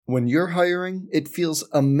When you're hiring, it feels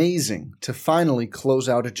amazing to finally close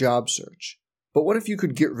out a job search. But what if you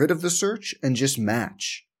could get rid of the search and just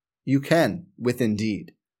match? You can with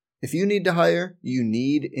Indeed. If you need to hire, you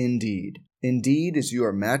need Indeed. Indeed is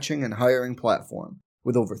your matching and hiring platform.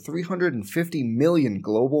 With over 350 million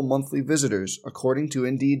global monthly visitors, according to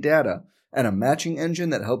Indeed data, and a matching engine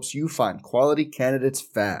that helps you find quality candidates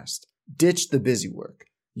fast. Ditch the busy work.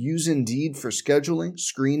 Use Indeed for scheduling,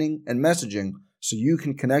 screening, and messaging so you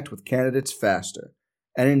can connect with candidates faster.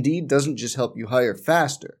 And Indeed doesn't just help you hire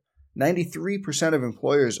faster. 93% of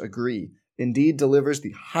employers agree Indeed delivers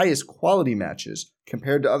the highest quality matches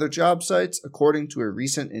compared to other job sites, according to a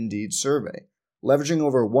recent Indeed survey. Leveraging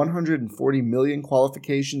over 140 million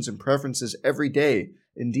qualifications and preferences every day,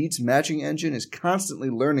 Indeed's matching engine is constantly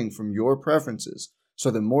learning from your preferences, so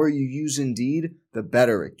the more you use Indeed, the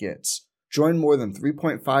better it gets. Join more than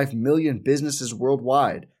 3.5 million businesses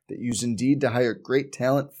worldwide that use Indeed to hire great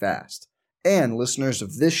talent fast. And listeners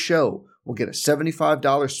of this show will get a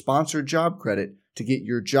 $75 sponsored job credit to get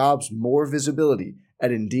your jobs more visibility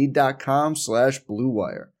at Indeed.com/Blue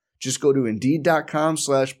Wire. Just go to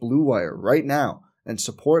Indeed.com/Blue Wire right now and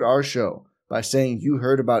support our show by saying you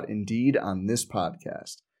heard about Indeed on this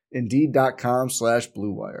podcast.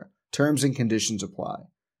 Indeed.com/Blue Wire. Terms and conditions apply.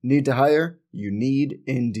 Need to hire? You need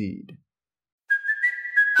Indeed.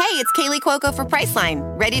 Hey, it's Kaylee Cuoco for Priceline.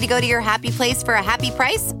 Ready to go to your happy place for a happy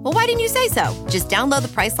price? Well, why didn't you say so? Just download the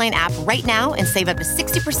Priceline app right now and save up to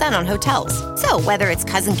 60% on hotels. So whether it's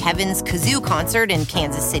Cousin Kevin's Kazoo Concert in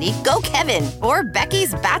Kansas City, go Kevin, or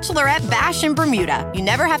Becky's Bachelorette Bash in Bermuda, you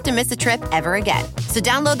never have to miss a trip ever again. So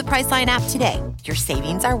download the Priceline app today. Your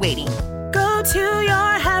savings are waiting. Go to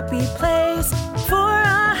your happy place for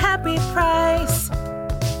a happy price.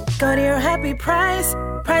 Go to your happy price,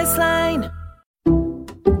 Priceline.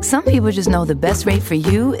 Some people just know the best rate for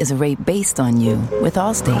you is a rate based on you with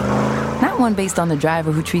Allstate. Not one based on the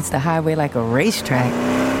driver who treats the highway like a racetrack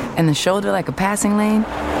and the shoulder like a passing lane.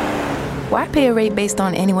 Why pay a rate based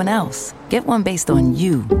on anyone else? Get one based on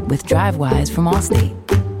you with DriveWise from Allstate.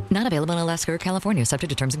 Not available in Alaska or California, subject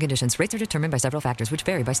to terms and conditions. Rates are determined by several factors, which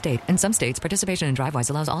vary by state. In some states, participation in DriveWise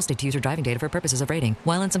allows Allstate to use your driving data for purposes of rating.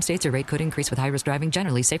 While in some states, your rate could increase with high-risk driving.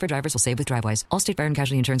 Generally, safer drivers will save with DriveWise. Allstate Fire and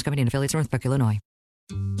Casualty Insurance Company and affiliates, Northbrook, Illinois.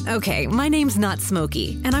 Okay, my name's not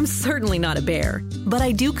Smokey, and I'm certainly not a bear. But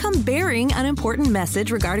I do come bearing an important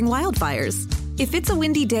message regarding wildfires. If it's a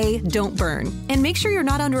windy day, don't burn. And make sure you're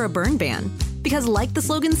not under a burn ban. Because like the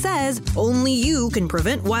slogan says, only you can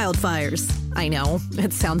prevent wildfires. I know,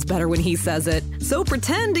 it sounds better when he says it. So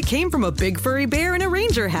pretend it came from a big furry bear in a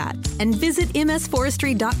ranger hat. And visit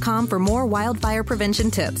msforestry.com for more wildfire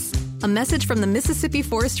prevention tips. A message from the Mississippi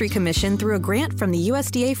Forestry Commission through a grant from the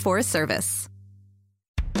USDA Forest Service.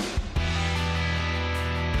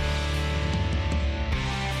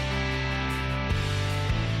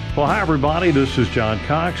 Well, hi, everybody. This is John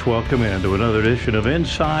Cox. Welcome into another edition of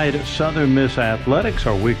Inside Southern Miss Athletics,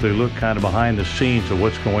 our weekly look kind of behind the scenes of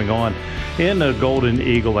what's going on in the Golden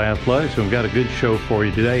Eagle Athletics. And we've got a good show for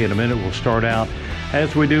you today. In a minute, we'll start out,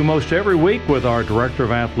 as we do most every week, with our Director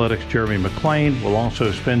of Athletics, Jeremy McClain. We'll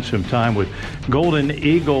also spend some time with Golden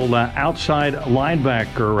Eagle outside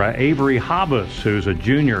linebacker Avery Habas, who's a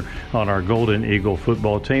junior on our Golden Eagle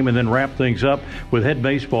football team, and then wrap things up with head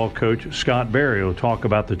baseball coach Scott Berry, who'll talk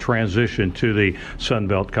about the transition to the Sun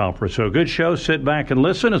Belt Conference. So a good show. Sit back and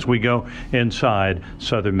listen as we go inside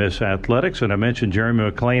Southern Miss Athletics. And I mentioned Jeremy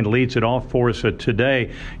McClain leads it off for us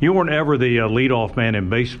today. You weren't ever the leadoff man in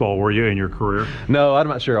baseball, were you, in your career? No, I'm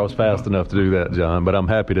not sure I was fast enough to do that, John, but I'm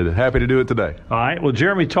happy to do it today. All right. Well,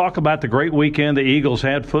 Jeremy, talk about the great weekend the Eagles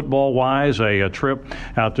had football-wise, a trip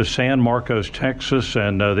out to San Marcos, Texas,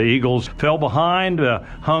 and the Eagles fell behind,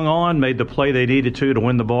 hung on, made the play they needed to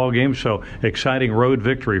win the ball game. So exciting road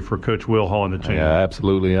victory for Coach Will Hall and the team. Yeah,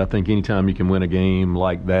 absolutely. I think anytime you can win a game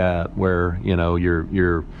like that, where you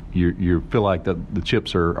feel like the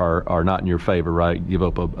chips are not in your favor, right? Give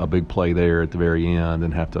up a big play there at the very end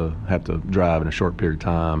and have to drive in a short period of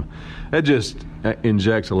time. It just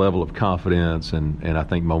injects a level of confidence and I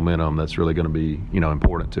think momentum that's really going to be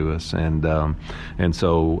important to us. And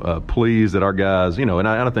so pleased that our guys, and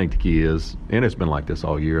I think the key is, and it's been like this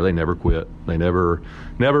all year, they never quit. They never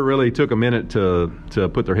really took a minute to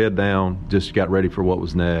put their head down, just got ready for what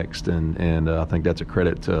was next. And I think that's a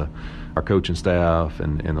credit to our coaching staff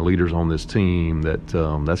and the leaders on this team that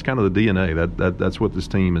that's kind of the DNA. That's what this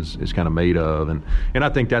team is kind of made of, and I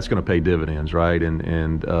think that's going to pay dividends, right?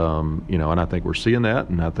 And I think we're seeing that,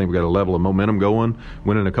 and I think we got a level of momentum going,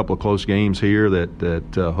 winning a couple of close games here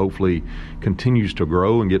that hopefully continues to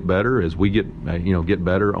grow and get better as we get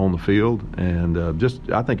better on the field, and just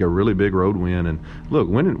I think a really big road win. And look,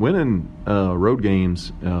 winning road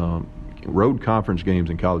games. Road conference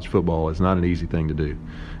games in college football is not an easy thing to do,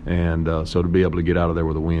 and so to be able to get out of there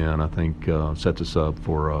with a win, I think sets us up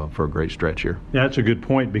for a great stretch here. Yeah, that's a good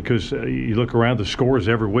point, because you look around the scores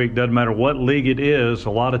every week. Doesn't matter what league it is.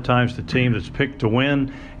 A lot of times the team that's picked to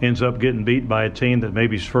win ends up getting beat by a team that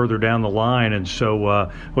maybe is further down the line, and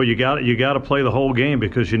so you got to play the whole game,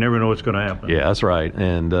 because you never know what's going to happen. Yeah, that's right,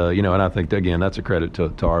 and and I think again that's a credit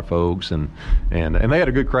to our folks, and they had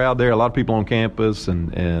a good crowd there, a lot of people on campus,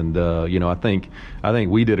 and I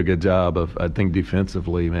think we did a good job of, I think,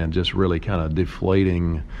 defensively, man, just really kind of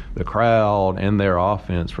deflating the crowd and their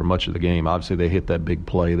offense for much of the game. Obviously, they hit that big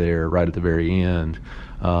play there right at the very end.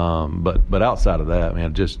 But outside of that,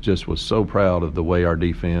 man, just was so proud of the way our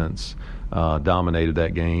defense dominated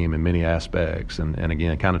that game in many aspects, and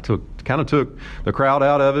again kind of took the crowd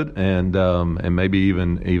out of it, and maybe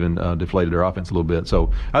even deflated their offense a little bit.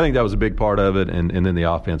 So I think that was a big part of it, and then the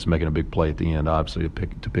offense making a big play at the end, obviously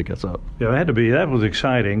to pick us up. Yeah, that was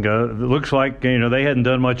exciting. It looks like they hadn't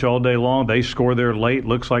done much all day long. They score there late.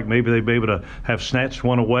 Looks like maybe they'd be able to have snatched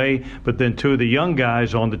one away, but then two of the young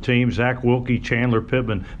guys on the team, Zach Wilkie, Chandler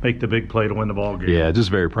Pittman, make the big play to win the ball game. Yeah, just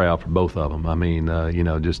very proud for both of them. I mean,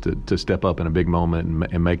 just to step up in a big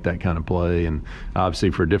moment and make that kind of play, and obviously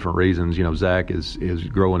for different reasons. Zach is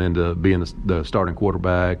growing into being the starting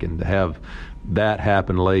quarterback, and to have that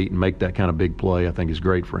happen late and make that kind of big play, I think is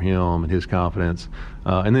great for him and his confidence.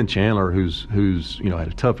 And then Chandler, who's had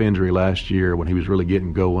a tough injury last year when he was really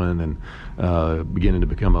getting going and beginning to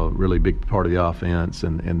become a really big part of the offense,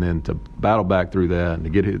 and then to battle back through that and to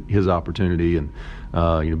get his opportunity, and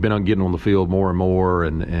been on getting on the field more and more,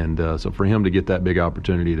 and so for him to get that big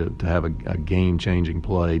opportunity to have a game-changing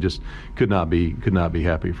play, just could not be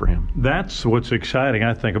happy for him. That's what's exciting,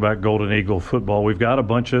 I think, about Golden Eagle football. We've got a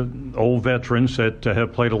bunch of old veterans that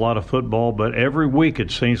have played a lot of football, but every week it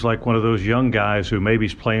seems like one of those young guys who maybe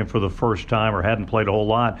is playing for the first time or hadn't played a whole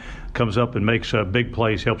lot comes up and makes big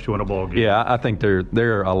plays, helps you win a ball game. Yeah, I think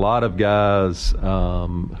there are a lot of guys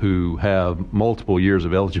who have multiple years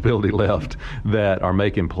of eligibility left that are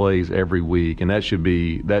making plays every week, and that should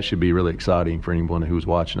be really exciting for anyone who's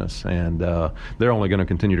watching us. And they're only going to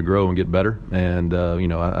continue to grow and get better. And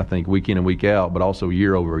I think week in and week out, but also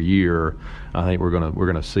year over year, I think we're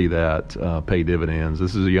gonna see that pay dividends.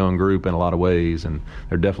 This is a young group in a lot of ways, and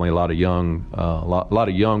there are definitely a lot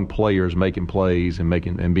of young players making plays and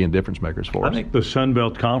being difference makers for us. I think the Sun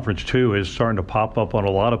Belt Conference too is starting to pop up on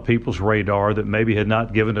a lot of people's radar that maybe had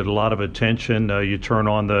not given it a lot of attention. You turn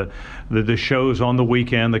on the shows on the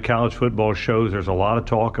weekend, the college football shows. There's a lot of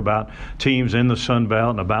talk about teams in the Sun Belt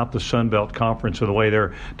and about the Sun Belt Conference and the way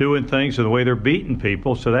they're doing things and the way they're beating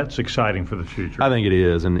people. So that's exciting for the future. I think it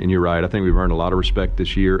is, and you're right. I think we've earned a lot of respect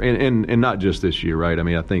this year, and not just this year, right? I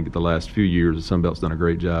mean, I think the last few years the Sun Belt's done a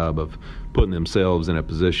great job of putting themselves in a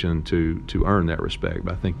position to earn that respect.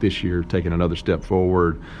 But I think this year taking another step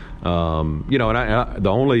forward. The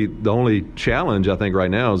only challenge I think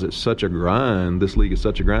right now is it's such a grind. This league is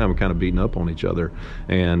such a grind. We're kind of beating up on each other,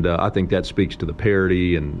 and I think that speaks to the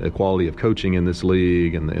parity and the quality of coaching in this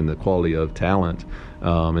league and the quality of talent.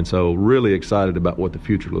 And so really excited about what the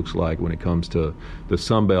future looks like when it comes to the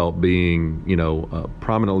Sun Belt being,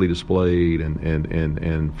 prominently displayed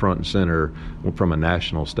and front and center from a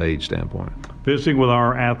national stage standpoint. Visiting with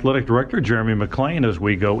our athletic director, Jeremy McClain, as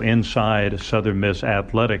we go inside Southern Miss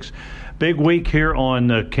Athletics. Big week here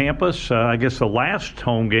on campus. I guess the last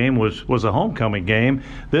home game was a homecoming game.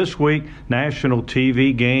 This week, national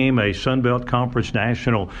TV game, a Sun Belt Conference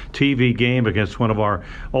national TV game against one of our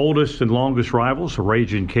oldest and longest rivals, the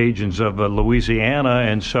Raging Cajuns of Louisiana.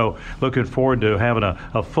 And so looking forward to having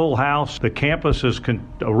a full house. The campus is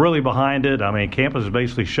really behind it. I mean, campus is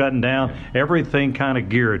basically shutting down. Everything kind of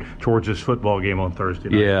geared towards this football game on Thursday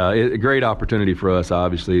night. Yeah, a great opportunity for us,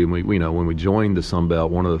 obviously. And we know when we joined the Sun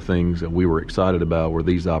Belt, one of the things that we were excited about were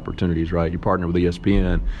these opportunities, right? You partner with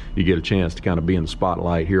ESPN, you get a chance to kind of be in the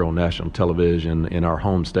spotlight here on national television in our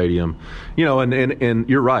home stadium. And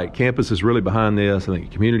you're right, campus is really behind this. I think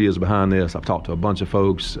the community is behind this. I've talked to a bunch of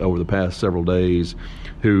folks over the past several days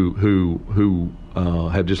who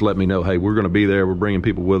have just let me know, hey, we're going to be there. We're bringing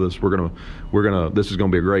people with us. This is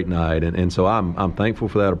going to be a great night. And so I'm thankful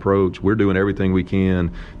for that approach. We're doing everything we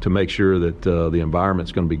can to make sure that the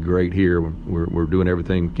environment's going to be great here. We're doing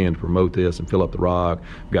everything we can to promote this and fill up the Rock.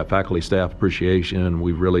 We've got faculty staff appreciation.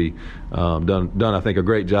 We've really done I think, a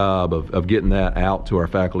great job of getting that out to our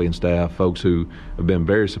faculty and staff, folks who have been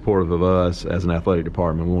very supportive of us as an athletic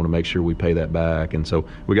department. We want to make sure we pay that back. And so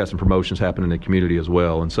we got some promotions happening in the community as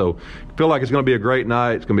well. And so I feel like it's going to be a great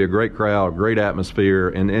night. It's going to be a great crowd, great atmosphere,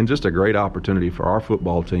 and just a great opportunity for our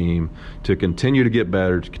football team to continue to get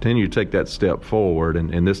better, to continue to take that step forward,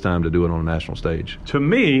 and this time to do it on a national stage. To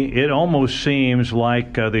me, it almost seems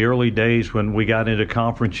like the early days when we got into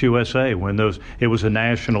Conference USA, when it was a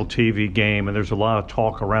national TV game, and there's a lot of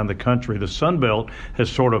talk around the country. The Sun Belt has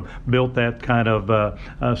sort of built that kind of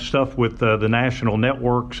stuff with the national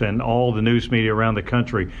networks and all the news media around the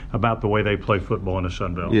country about the way they play football in the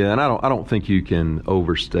Sun Belt. Yeah, and I don't think you can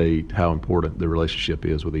overstate how important the relationship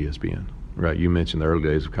is with ESPN. Right, you mentioned the early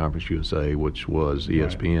days of Conference USA, which was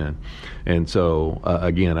ESPN. Right. And so,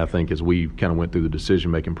 again, I think as we kind of went through the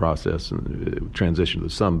decision-making process and transition to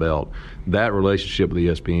the Sun Belt, that relationship with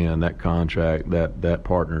ESPN, that contract, that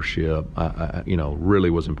partnership, really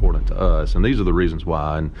was important to us. And these are the reasons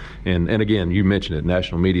why. And again, you mentioned it,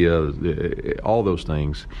 national media, all those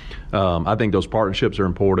things. I think those partnerships are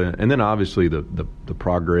important. And then, obviously, the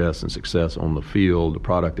progress and success on the field, the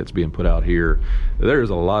product that's being put out here. There's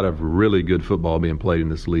a lot of really good football being played in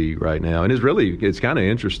this league right now, and it's kind of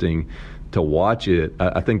interesting to watch it.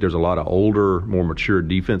 I think there's a lot of older, more mature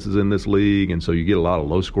defenses in this league, and so you get a lot of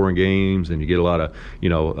low-scoring games, and you get a lot of,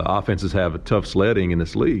 offenses have a tough sledding in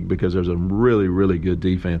this league because there's some really, really good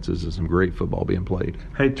defenses and some great football being played.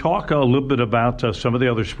 Hey, talk a little bit about some of the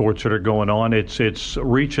other sports that are going on. It's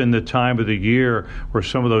reaching the time of the year where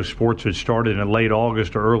some of those sports that started in late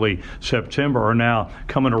August or early September are now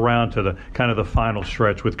coming around to the kind of the final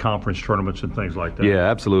stretch with conference tournaments and things like that. Yeah,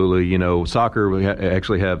 absolutely. Soccer, we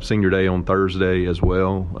actually have senior day on Thursday as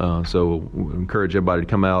well, so we encourage everybody to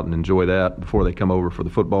come out and enjoy that before they come over for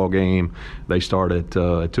the football game. They start at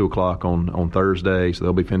 2 o'clock on Thursday, so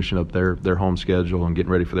they'll be finishing up their home schedule and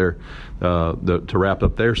getting ready for their to wrap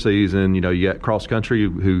up their season. You got cross country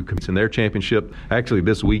who competes in their championship actually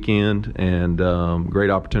this weekend, and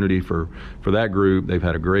great opportunity for that group. They've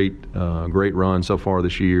had a great run so far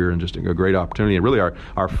this year, and just a great opportunity, and really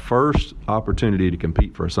our first opportunity to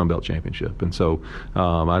compete for a Sun Belt championship. And so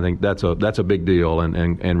I think that's a big deal,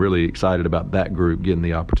 and really excited about that group getting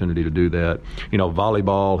the opportunity to do that.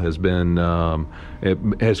 Volleyball has been it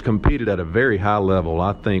has competed at a very high level.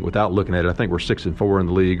 I think, without looking at it, I think we're 6-4 in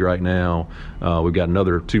the league right now. We've got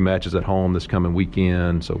another 2 matches at home this coming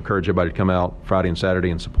weekend, so encourage everybody to come out Friday and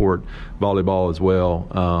Saturday and support volleyball as well.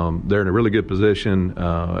 They're in a really good position,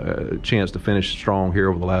 a chance to finish strong here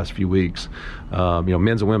over the last few weeks.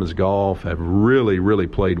 Men's and women's golf have really, really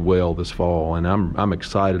played well this fall, and I'm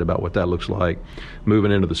excited about what that looks like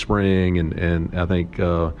moving into the spring. And I think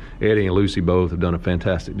Eddie and Lucy both have done a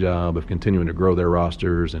fantastic job of continuing to grow their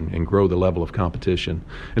rosters and grow the level of competition.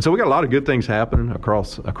 And so we got a lot of good things happening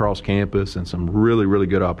across campus, and some really, really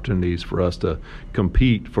good opportunities for us to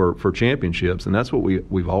compete for championships. And that's what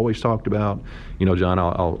we've always talked about. John,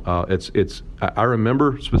 I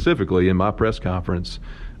remember specifically in my press conference,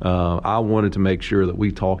 I wanted to make sure that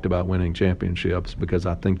we talked about winning championships, because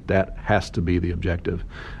I think that has to be the objective.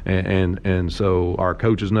 And so our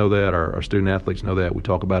coaches know that, our student athletes know that. We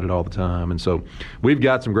talk about it all the time. And so we've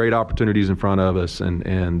got some great opportunities in front of us, and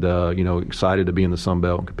excited to be in the Sun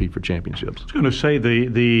Belt and compete for championships. I was going to say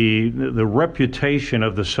the reputation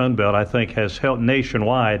of the Sun Belt, I think, has helped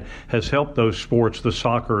nationwide, has helped those sports, the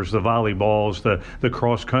soccers, the volleyballs, the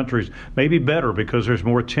cross countries, maybe better because there's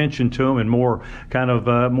more attention to them and more kind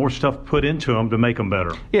of more stuff put into them to make them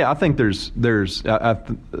better. Yeah, I think I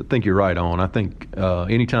think you're right on. I think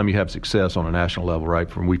anytime you have success on a national level, right,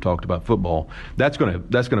 from we've talked about football, that's going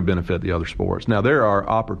to benefit the other sports. Now there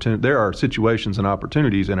are situations and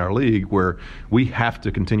opportunities in our league where we have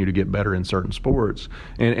to continue to get better in certain sports,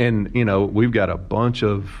 and we've got a bunch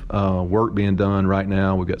of work being done right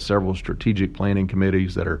now. We've got several strategic planning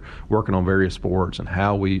committees that are working on various sports and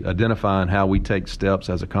how we identify and how we take steps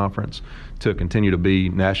as a conference to continue to be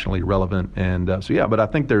nationally relevant. And but I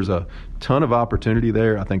think there's a ton of opportunity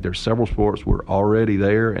there. I think there's several sports we're already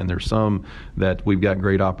there, and there's some that we've got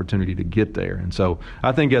great opportunity to get there. And so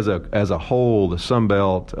I think as a whole, the Sun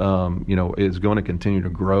Belt, is going to continue to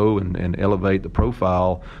grow and elevate the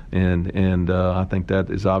profile, and I think that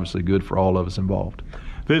is obviously good for all of us involved.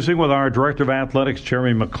 Visiting with our Director of Athletics,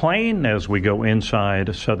 Jeremy McClain, as we go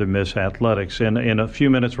inside Southern Miss Athletics. In a few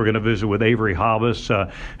minutes, we're going to visit with Avery Hobbs,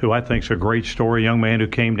 who I think is a great story, a young man who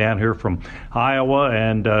came down here from Iowa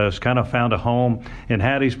and has kind of found a home in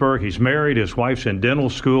Hattiesburg. He's married. His wife's in dental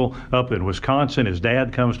school up in Wisconsin. His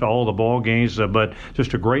dad comes to all the ball games, but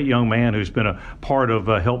just a great young man who's been a part of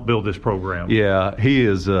help build this program. Yeah, he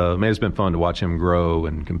is. Man, it's been fun to watch him grow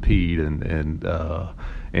and compete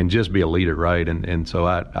and just be a leader, right? And so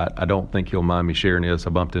I don't think he'll mind me sharing this.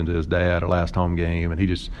 I bumped into his dad at our last home game, and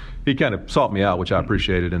he kind of sought me out, which I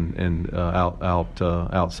appreciated, and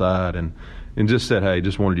outside and just said, hey,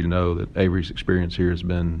 just wanted you to know that Avery's experience here has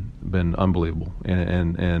been unbelievable,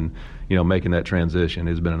 and making that transition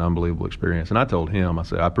has been an unbelievable experience. And I told him, I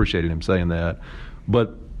said I appreciated him saying that,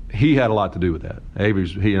 but he had a lot to do with that.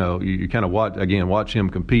 Avery's, you kind of watch him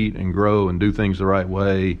compete and grow and do things the right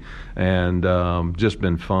way, and just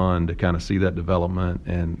been fun to kind of see that development.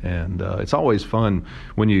 And it's always fun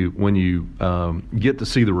when you get to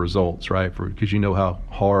see the results, right? Because you know how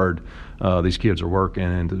hard these kids are working,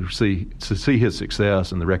 and to see his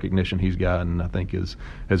success and the recognition he's gotten, I think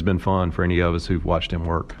has been fun for any of us who've watched him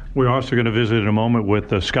work. We're also going to visit in a moment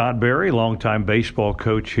with Scott Berry, longtime baseball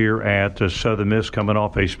coach here at Southern Miss, coming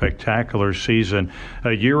off a spectacular season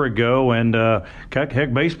a year ago. And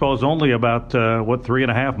heck, baseball is only about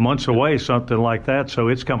 3.5 months away, something like that. So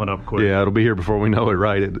it's coming up quick. Yeah, it'll be here before we know it,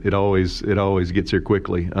 right? It always gets here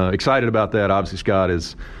quickly. Excited about that. Obviously, Scott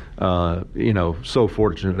is so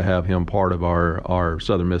fortunate to have him part of our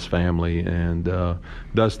Southern Miss family, and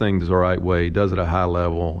does things the right way, does it at a high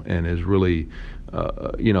level, and is really,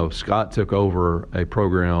 Scott took over a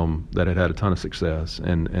program that had a ton of success,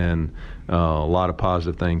 and a lot of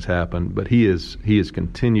positive things happened, but he has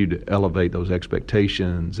continued to elevate those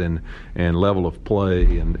expectations and level of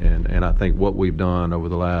play, and I think what we've done over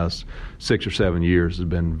the last 6 or 7 years has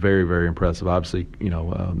been very, very impressive. Obviously,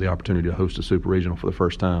 the opportunity to host a Super Regional for the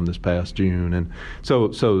first time this past June, and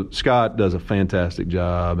so Scott does a fantastic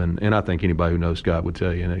job, and I think anybody who knows Scott would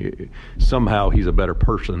tell you, somehow he's a better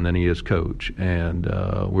person than he is coach, and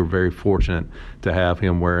we're very fortunate to have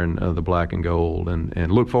him wearing the black and gold,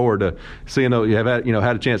 and look forward to seeing you have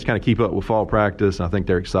had a chance to kind of keep up with fall practice. I think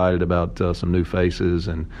they're excited about some new faces,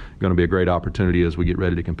 and going to be a great opportunity as we get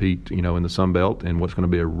ready to compete, in the Sun Belt and what's going to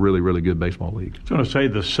be a really, really good baseball league. I was going to say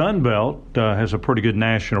the Sun Belt has a pretty good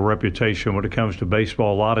national reputation when it comes to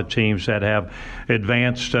baseball. A lot of teams that have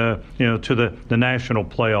advanced, to the national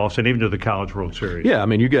playoffs and even to the College World Series. Yeah, I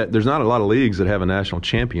mean, there's not a lot of leagues that have a national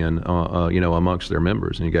champion, amongst their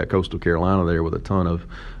members, and you got Coastal Carolina there with a ton of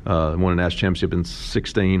won a national championship in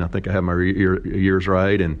 2016. I think I have my years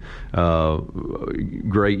right, and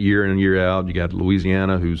great year in and year out. You got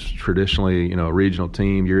Louisiana, who's traditionally a regional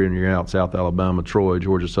team year in and year out. South Alabama, Troy,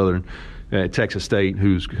 Georgia Southern, Texas State,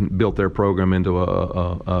 who's built their program into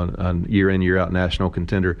a year in year out national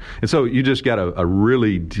contender. And so you just got a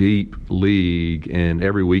really deep league, and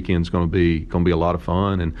every weekend's going to be a lot of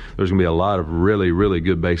fun, and there's going to be a lot of really, really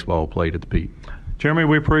good baseball played at the Pete. Jeremy,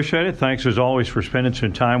 we appreciate it. Thanks, as always, for spending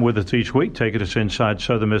some time with us each week, taking us inside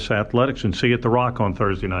Southern Miss Athletics, and see you at The Rock on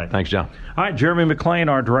Thursday night. Thanks, John. All right, Jeremy McClain,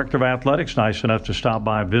 our Director of Athletics, nice enough to stop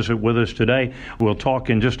by and visit with us today. We'll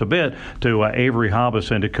talk in just a bit to Avery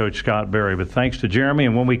Hobbs and to Coach Scott Berry. But thanks to Jeremy,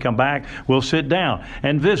 and when we come back, we'll sit down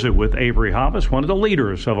and visit with Avery Hobbs, one of the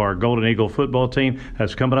leaders of our Golden Eagle football team.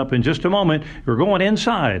 That's coming up in just a moment. We're going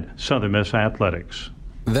inside Southern Miss Athletics.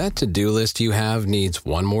 That to-do list you have needs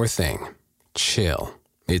one more thing: chill.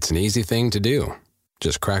 It's an easy thing to do.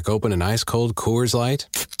 Just crack open an ice-cold Coors Light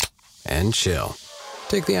and chill.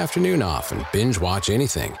 Take the afternoon off and binge watch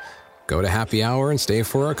anything. Go to happy hour and stay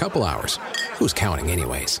for a couple hours. Who's counting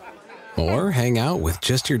anyways? Or hang out with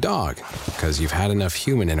just your dog, because you've had enough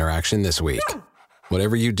human interaction this week.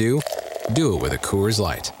 Whatever you do it with a Coors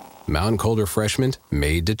Light. Mountain Cold Refreshment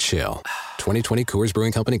made to chill. 2020 Coors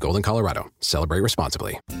Brewing Company, Golden, Colorado. Celebrate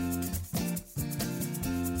responsibly.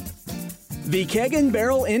 The Keg and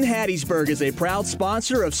Barrel in Hattiesburg is a proud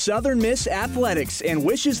sponsor of Southern Miss Athletics and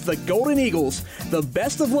wishes the Golden Eagles the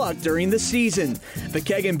best of luck during the season. The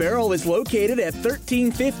Keg and Barrel is located at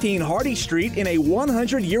 1315 Hardy Street in a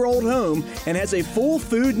 100-year-old home and has a full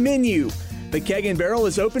food menu. The Keg and Barrel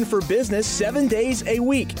is open for business 7 days a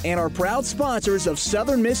week and are proud sponsors of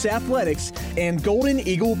Southern Miss Athletics and Golden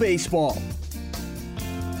Eagle Baseball.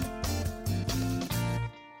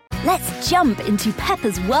 Let's jump into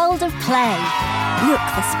Peppa's world of play. Look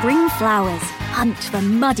for spring flowers, hunt for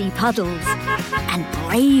muddy puddles, and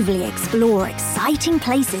bravely explore exciting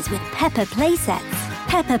places with Peppa playsets.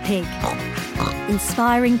 Peppa Pig,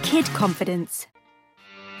 inspiring kid confidence.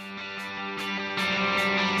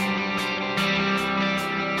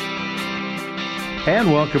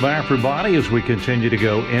 And welcome everybody as we continue to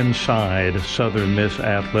go inside Southern Miss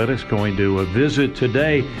Athletics. Going to visit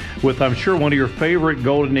today with, I'm sure, one of your favorite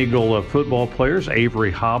Golden Eagle football players,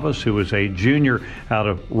 Avery Hobbs, who is a junior out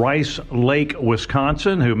of Rice Lake,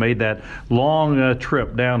 Wisconsin, who made that long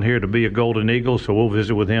trip down here to be a Golden Eagle. So we'll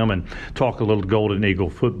visit with him and talk a little Golden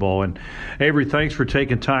Eagle football. And Avery, thanks for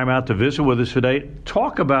taking time out to visit with us today.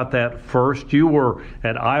 Talk about that first. You were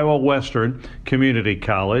at Iowa Western Community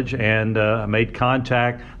College and made contact.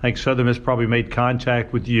 I think Southern Miss probably made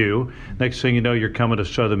contact with you. Next thing you know, you're coming to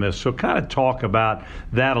Southern Miss. So kind of talk about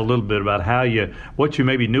that a little bit, about what you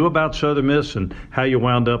maybe knew about Southern Miss and how you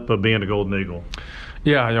wound up being a Golden Eagle.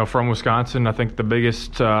 Yeah, from Wisconsin, I think the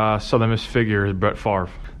biggest Southern Miss figure is Brett Favre.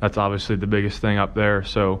 That's obviously the biggest thing up there.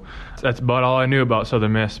 So that's about all I knew about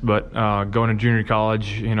Southern Miss. But going to junior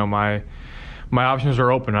college, my options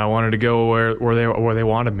were open. I wanted to go where they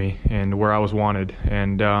wanted me and where I was wanted.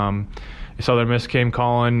 And Southern Miss came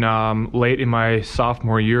calling late in my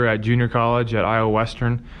sophomore year at junior college at Iowa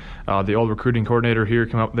Western. The old recruiting coordinator here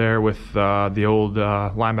came up there with the old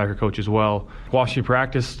linebacker coach as well. Watched me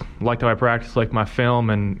practice, liked how I practiced, liked my film,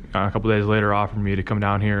 and a couple days later offered me to come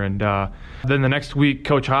down here. And then the next week,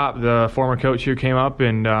 Coach Hopp, the former coach here, came up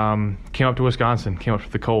to Wisconsin, came up to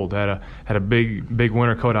the cold, had a big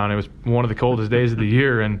winter coat on. It was one of the coldest days of the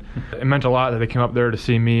year, and it meant a lot that they came up there to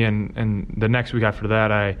see me. And the next week after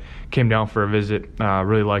that, I came down for a visit,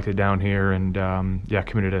 really liked it down here, and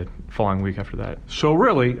committed a following week after that. So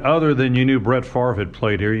really, other than you knew Brett Favre had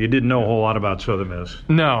played here, you didn't know a whole lot about Southern Miss?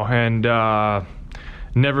 No, and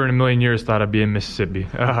never in a million years thought I'd be in Mississippi.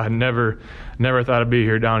 Never thought I'd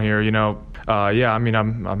be down here.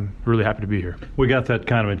 I'm really happy to be here. We got that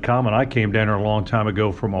kind of in common. I came down here a long time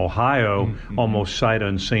ago from Ohio, almost sight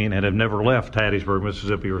unseen, and have never left Hattiesburg,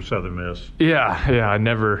 Mississippi, or Southern Miss. Yeah,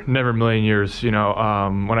 never a million years. When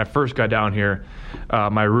I first got down here,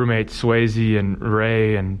 my roommates Swayze and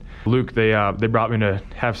Ray and Luke, they brought me to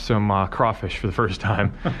have some crawfish for the first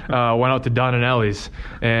time. Went out to Don and Ellie's,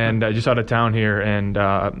 and just out of town here, and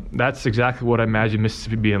that's exactly what I imagined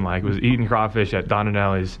Mississippi being like. It was eating crawfish at Don and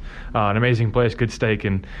Ellie's. An amazing place, good steak,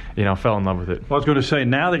 and fell in love with it. Well, I was going to say,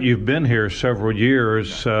 now that you've been here several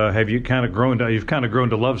years, have you kind of grown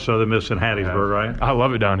to love Southern Miss and Hattiesburg, right? I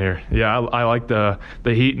love it down here. Yeah, I like the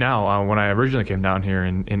heat now. When I originally came down here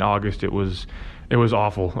in August, it was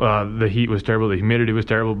awful. The heat was terrible. The humidity was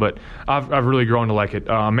terrible. But I've really grown to like it.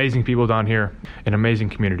 Amazing people down here, an amazing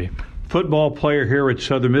community. Football player here at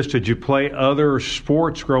Southern Miss. Did you play other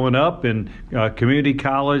sports growing up in community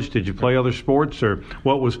college? Did you play other sports, or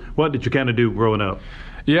what did you kind of do growing up?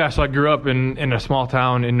 Yeah, so I grew up in a small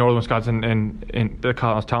town in northern Wisconsin, in a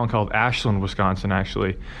town called Ashland, Wisconsin,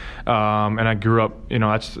 actually. And I grew up,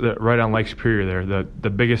 that's right on Lake Superior there. The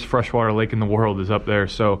biggest freshwater lake in the world is up there.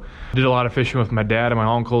 So I did a lot of fishing with my dad and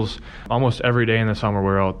my uncles. Almost every day in the summer we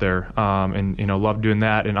were out there, and loved doing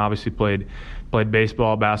that, and obviously played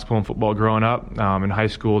baseball, basketball, and football growing up. In high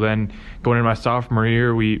school, then going into my sophomore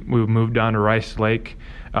year, we moved down to Rice Lake.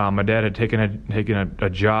 My dad had taken a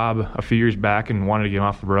job a few years back and wanted to get him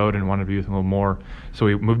off the road and wanted to be with him a little more. So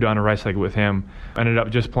we moved down to Rice Lake with him. Ended up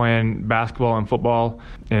just playing basketball and football,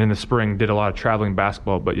 and in the spring did a lot of traveling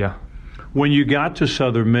basketball, but yeah. When you got to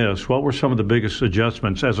Southern Miss, what were some of the biggest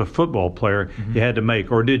adjustments as a football player you had to make,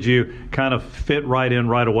 or did you kind of fit right in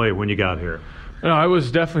right away when you got here? No, it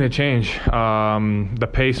was definitely a change. The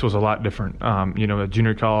pace was a lot different. At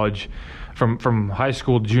junior college, from high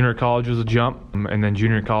school to junior college was a jump, and then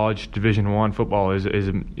junior college Division I football is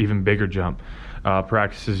an even bigger jump.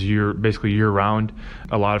 Practices basically year round,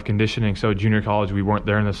 a lot of conditioning. So junior college, we weren't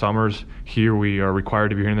there in the summers. Here we are required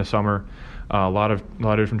to be here in the summer. A lot of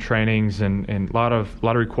different trainings and a lot of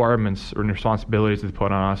requirements and responsibilities that they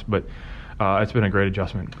put on us. But it's been a great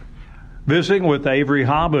adjustment. Visiting with Avery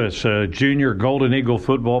Hobbs, a junior Golden Eagle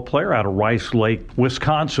football player out of Rice Lake,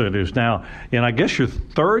 Wisconsin, who's now in, I guess, your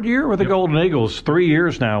third year with the Golden Eagles, 3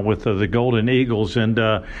 years now with the Golden Eagles. And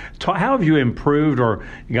how have you improved or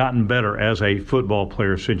gotten better as a football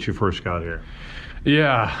player since you first got here?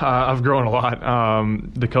 Yeah, I've grown a lot.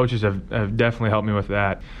 The coaches have definitely helped me with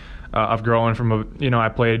that. I've grown from I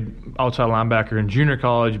played outside linebacker in junior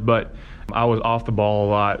college, but I was off the ball a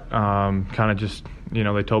lot, kind of just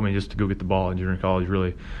They told me just to go get the ball in junior college,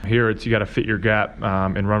 really. Here, you got to fit your gap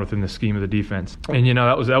and run within the scheme of the defense. And,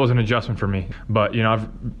 that was an adjustment for me. But,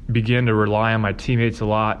 I've begun to rely on my teammates a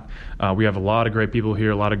lot. We have a lot of great people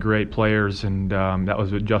here, a lot of great players, and that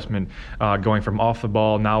was an adjustment going from off the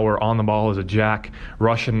ball. Now we're on the ball as a jack,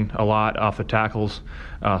 rushing a lot off the tackles.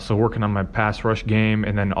 So working on my pass rush game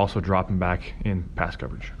and then also dropping back in pass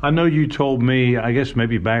coverage. I know you told me, I guess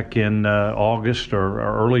maybe back in August or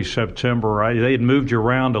early September, right? They had moved you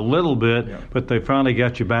around a little bit, but they finally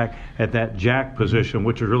got you back at that jack position,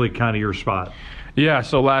 which is really kind of your spot. Yeah,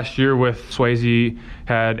 so last year with Swayze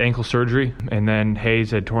had ankle surgery, and then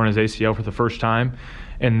Hayes had torn his ACL for the first time.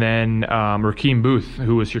 And then Rakeem Booth,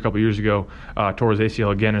 who was here a couple years ago, tore his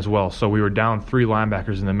ACL again as well. So we were down 3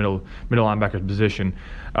 linebackers in the middle linebacker position.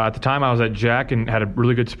 At the time, I was at Jack and had a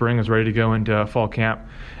really good spring. I was ready to go into fall camp.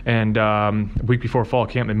 And a week before fall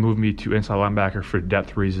camp, they moved me to inside linebacker for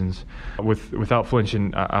depth reasons. Without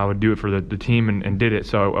flinching, I would do it for the team and did it.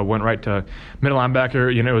 So I went right to middle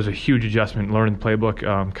linebacker. It was a huge adjustment, learning the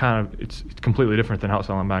playbook. It's completely different than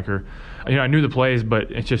outside linebacker. I knew the plays,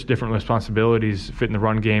 but it's just different responsibilities, fitting the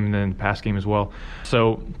run game and then the pass game as well.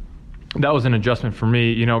 So that was an adjustment for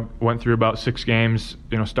me. Went through about 6 games,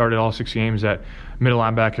 started all 6 games at middle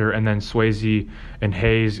linebacker, and then Swayze and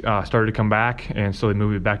Hayes started to come back, and so they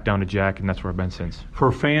moved me back down to Jack, and that's where I've been since.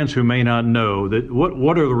 For fans who may not know,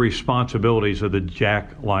 what are the responsibilities of the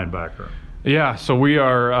Jack linebacker? Yeah, so we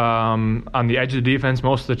are on the edge of the defense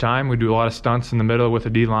most of the time. We do a lot of stunts in the middle with the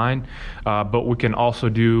D-line, but we can also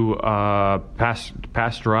do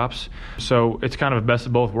pass drops. So it's kind of a best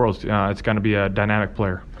of both worlds. It's going to be a dynamic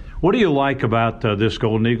player. What do you like about this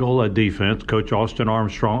Golden Eagle defense? Coach Austin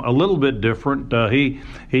Armstrong, a little bit different.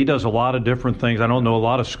 He does a lot of different things. I don't know a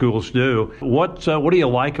lot of schools do. What do you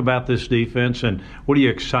like about this defense, and what are you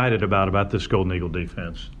excited about this Golden Eagle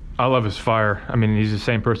defense? I love his fire. I mean, he's the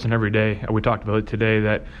same person every day. We talked about it today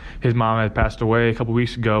that his mom had passed away a couple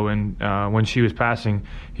weeks ago, and when she was passing,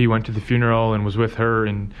 he went to the funeral and was with her,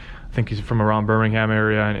 and I think he's from around Birmingham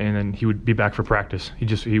area, and then he would be back for practice.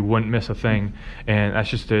 He wouldn't miss a thing, and that's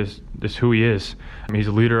just who he is. I mean, he's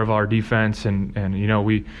a leader of our defense, and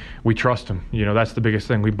we trust him. That's the biggest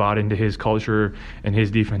thing. We bought into his culture and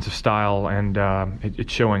his defensive style, and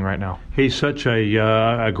it's showing right now. He's such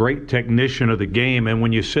a great technician of the game, and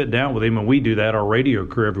when you sit down with him, and we do that, our radio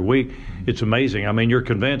crew every week, it's amazing. I mean, you're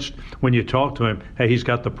convinced when you talk to him, hey, he's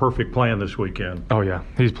got the perfect plan this weekend. Oh, yeah.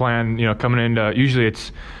 He's playing, coming into, usually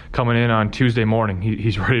it's coming in on Tuesday morning.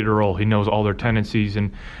 He's ready to roll. He knows all their tendencies,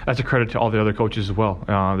 and that's a credit to all the other coaches as well.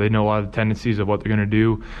 They know a lot of the tendencies of what they're going to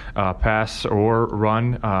do, pass or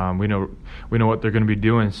run. We know what they're going to be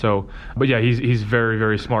doing. So, but yeah, he's very,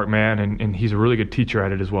 very smart man, and he's a really good teacher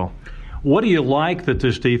at it as well. What do you like that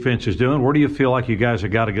this defense is doing? Where do you feel like you guys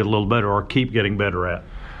have got to get a little better or keep getting better at?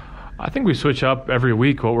 I think we switch up every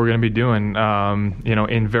week what we're going to be doing,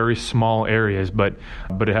 in very small areas, but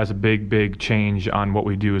it has a big change on what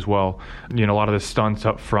we do as well. A lot of the stunts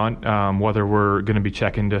up front, whether we're going to be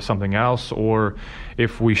checking to something else or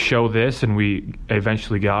if we show this and we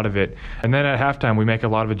eventually get out of it. And then at halftime, we make a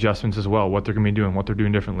lot of adjustments as well, what they're going to be doing, what they're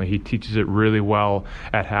doing differently. He teaches it really well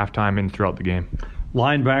at halftime and throughout the game.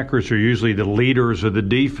 Linebackers are usually the leaders of the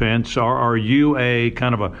defense. Are you a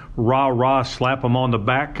kind of a rah-rah, slap them on the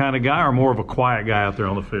back kind of guy, or more of a quiet guy out there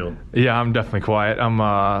on the field? Yeah, I'm definitely quiet. I'm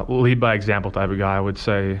a lead-by-example type of guy, I would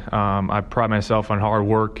say. I pride myself on hard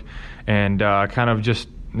work and kind of just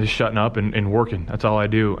shutting up and working. That's all I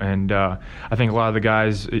do. And I think a lot of the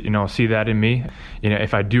guys, see that in me.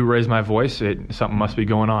 If I do raise my voice, something must be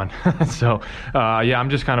going on. So, I'm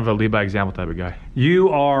just kind of a lead-by-example type of guy. You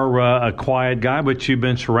are a quiet guy, but you've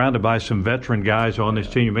been surrounded by some veteran guys on this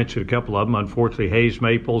team. You mentioned a couple of them. Unfortunately, Hayes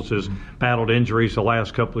Maples has battled injuries the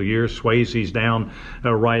last couple of years. Swayze's down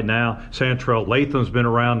right now. Santrell Latham's been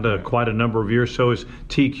around quite a number of years. So is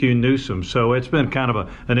TQ Newsom. So it's been kind of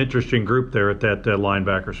an interesting group there at that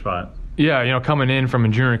linebacker spot. Yeah, coming in from a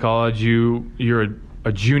junior college, you're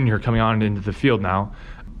a junior coming on into the field now.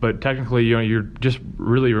 But technically, you're just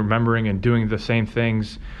really remembering and doing the same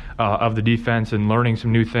things of the defense and learning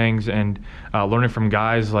some new things and learning from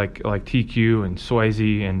guys like TQ and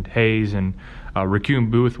Swayze and Hayes and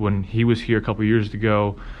Rakeem Booth when he was here a couple years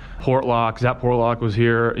ago. Zap Portlock was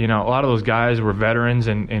here. A lot of those guys were veterans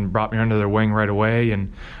and brought me under their wing right away,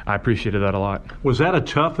 and I appreciated that a lot. Was that a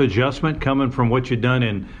tough adjustment coming from what you'd done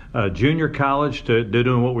in junior college to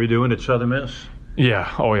doing what we're doing at Southern Miss?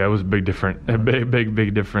 Yeah. Oh, yeah. It was a big difference.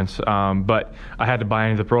 But I had to buy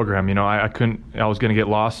into the program. I couldn't. I was going to get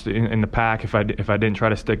lost in the pack if I didn't try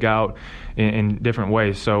to stick out in different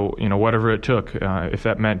ways. So whatever it took, if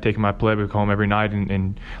that meant taking my playbook home every night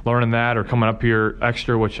and learning that, or coming up here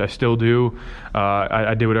extra, which I still do,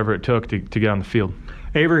 I did whatever it took to get on the field.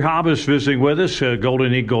 Avery Hobbs visiting with us,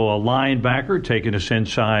 Golden Eagle linebacker, taking us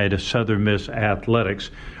inside Southern Miss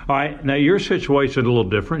Athletics. All right, now your situation is a little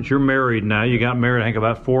different. You're married now. You got married, I think,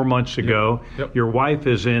 about 4 months ago. Yep. Your wife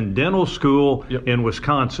is in dental school in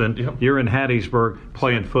Wisconsin. Yep. You're in Hattiesburg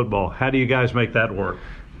playing football. How do you guys make that work?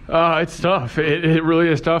 It's tough. It really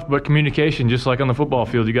is tough, but communication, just like on the football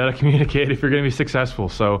field, you got to communicate if you're going to be successful.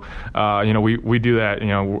 So, we do that.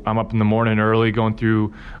 I'm up in the morning early going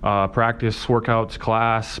through practice, workouts,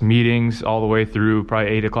 class, meetings, all the way through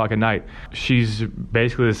probably 8 o'clock at night. She's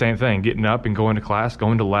basically the same thing, getting up and going to class,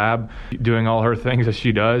 going to lab, doing all her things that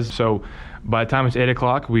she does. So by the time it's 8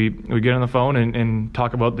 o'clock, we get on the phone and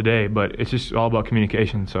talk about the day, but it's just all about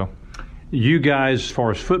communication. So. You guys, as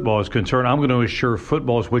far as football is concerned, I'm going to assure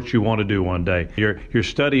football is what you want to do one day. You're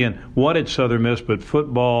studying what at Southern Miss, but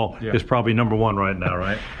football is probably number one right now,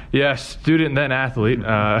 right? Yeah, student then athlete.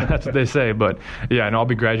 That's what they say. But yeah, and I'll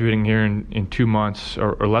be graduating here in 2 months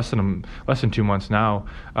or less than 2 months now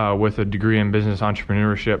with a degree in business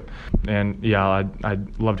entrepreneurship. And yeah,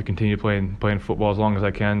 I'd love to continue playing football as long as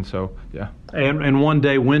I can. So yeah. And one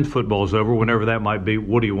day when football is over, whenever that might be,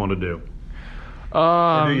 what do you want to do?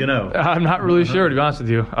 Do you know? I'm not really sure, to be honest with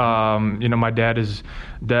you. My dad is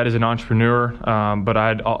an entrepreneur, but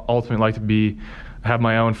I'd ultimately like to have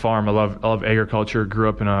my own farm. I love agriculture. Grew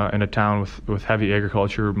up in a town with heavy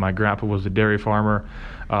agriculture. My grandpa was a dairy farmer,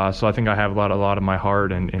 so I think I have a lot of my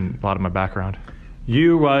heart and a lot of my background.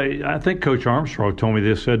 I think Coach Armstrong told me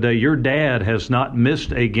this day. Your dad has not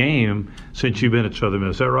missed a game since you've been at Southern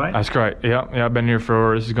Miss. Is that right? That's correct. Yeah. I've been here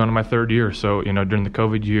this is going to my third year. So, during the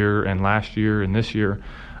COVID year and last year and this year,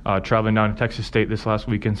 traveling down to Texas State this last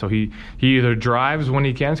weekend. So he either drives when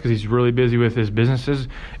he can because he's really busy with his businesses.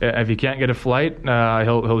 If he can't get a flight,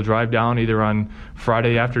 he'll drive down either on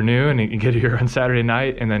Friday afternoon and get here on Saturday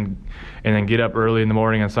night, and then get up early in the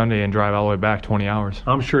morning on Sunday and drive all the way back 20 hours.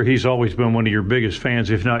 I'm sure he's always been one of your biggest fans,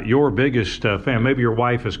 if not your biggest fan. Maybe your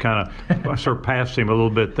wife has kind of surpassed him a little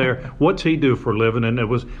bit there. What's he do for a living? And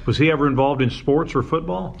was he ever involved in sports or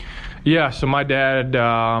football? Yeah, so my dad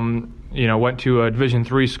went to a Division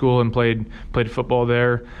III school and played football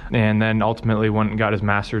there, and then ultimately went and got his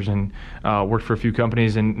master's and worked for a few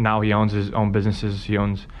companies, and now he owns his own businesses. He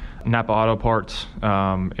owns Napa Auto Parts in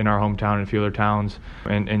our hometown and a few other towns,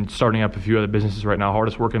 and starting up a few other businesses right now.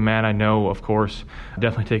 Hardest working man I know, of course.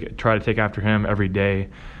 Definitely try to take after him every day.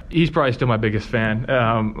 He's probably still my biggest fan.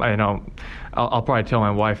 I'll probably tell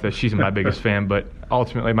my wife that she's my biggest fan, but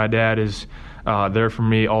ultimately my dad is there for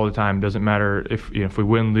me all the time. Doesn't matter if we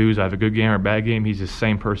win, lose, I have a good game or a bad game. He's the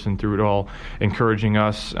same person through it all, encouraging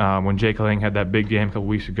us. When Jake Lang had that big game a couple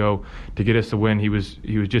weeks ago to get us the win, he was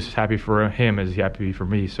just as happy for him as he happy for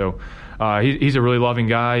me. So he's a really loving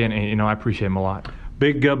guy, and I appreciate him a lot.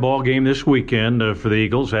 Big ball game this weekend for the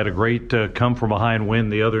Eagles. Had a great come-from-behind win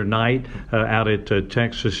the other night out at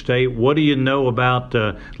Texas State. What do you know about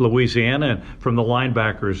Louisiana from the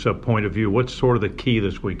linebackers' point of view? What's sort of the key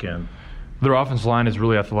this weekend? Their offensive line is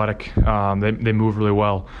really athletic. They move really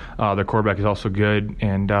well. Their quarterback is also good,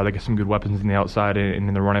 and they get some good weapons in the outside and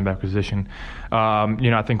in the running back position.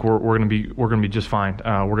 I think we're going to be just fine.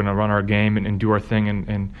 We're going to run our game and do our thing,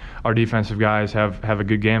 and our defensive guys have a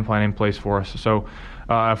good game plan in place for us. So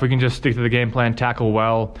if we can just stick to the game plan, tackle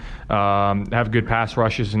well, have good pass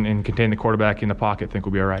rushes, and contain the quarterback in the pocket, I think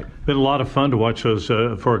we'll be all right. Been a lot of fun to watch those,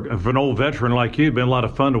 for an old veteran like you, been a lot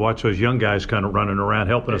of fun to watch those young guys kind of running around,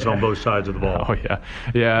 helping us on both sides of the ball. Oh, yeah.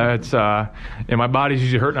 Yeah, it's my body's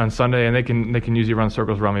usually hurting on Sunday, and they can usually run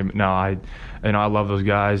circles around me. But no, I love those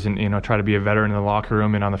guys, and try to be a veteran in the locker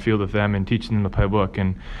room and on the field with them, and teaching them the playbook,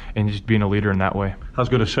 and just being a leader in that way. I was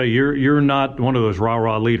going to say, you're not one of those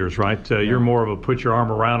rah-rah leaders, right? You're more of a put your arm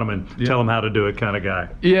around them and tell them how to do it kind of guy.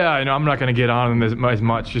 Yeah, I'm not going to get on them as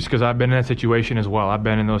much, just because I've been in that situation as well. I've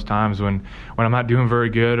been in those times when I'm not doing very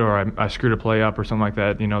good, or I screwed a play up or something like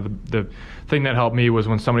that. The thing that helped me was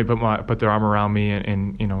when somebody put their arm around me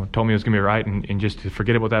and told me it was going to be right, and just to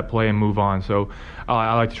forget about that play and move on. So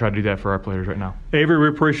I like to try to do that for our players right now. Avery, we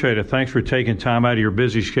appreciate it. Thanks for taking time out of your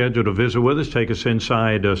busy schedule to visit with us. Take us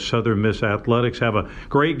inside Southern Miss Athletics. Have a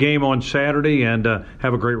great game on Saturday, and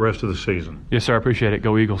have a great rest of the season. Yes, sir. I appreciate it.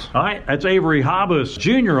 Go Eagles. All right, that's Avery Habas,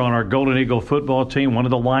 Jr. on our Golden Eagle football team, one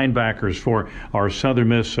of the linebackers for our Southern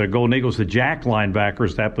Miss Golden Eagles, the Jack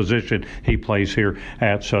linebackers, that position he plays here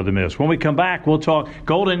at Southern Miss. When we come back, we'll talk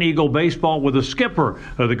Golden Eagle baseball with the skipper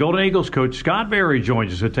of the Golden Eagles, Coach Scott Berry,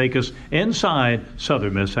 joins us to take us inside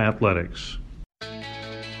Southern Miss athletics.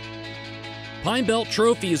 Pine Belt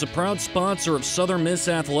Trophy is a proud sponsor of Southern Miss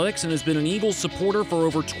Athletics and has been an Eagles supporter for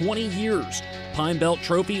over 20 years. Pine Belt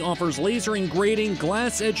Trophy offers laser engraving,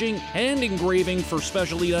 glass etching, hand engraving for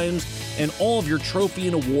specialty items, and all of your trophy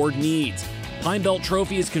and award needs. Pine Belt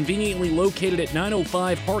Trophy is conveniently located at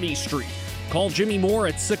 905 Hardy Street. Call Jimmy Moore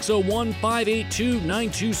at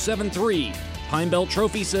 601-582-9273. Pine Belt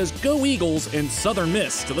Trophy says go Eagles and Southern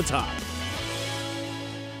Miss to the top.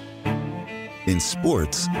 In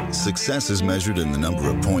sports, success is measured in the number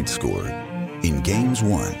of points scored, in games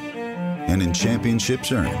won, and in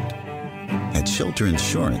championships earned. At Shelter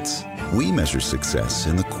Insurance, we measure success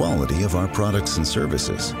in the quality of our products and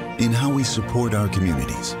services, in how we support our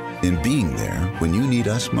communities, in being there when you need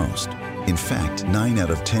us most. In fact, 9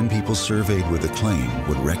 out of 10 people surveyed with a claim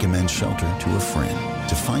would recommend Shelter to a friend.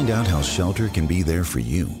 To find out how Shelter can be there for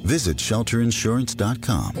you, visit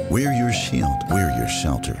shelterinsurance.com. We're your shield. We're your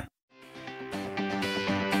shelter.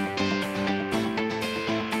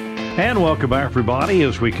 And welcome back, everybody,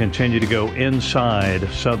 as we continue to go inside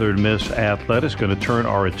Southern Miss Athletics. Going to turn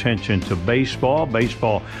our attention to baseball.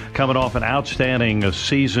 Baseball coming off an outstanding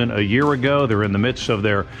season a year ago. They're in the midst of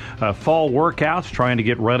their fall workouts, trying to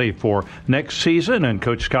get ready for next season. And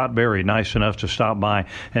Coach Scott Berry, nice enough to stop by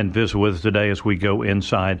and visit with us today as we go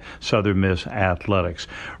inside Southern Miss Athletics.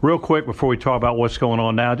 Real quick, before we talk about what's going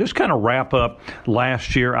on now, just kind of wrap up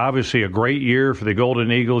last year. Obviously, a great year for the Golden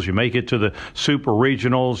Eagles. You make it to the Super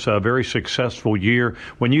Regionals. Very successful year.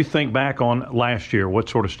 When you think back on last year, what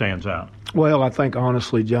sort of stands out? Well, I think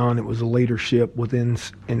honestly, John, it was the leadership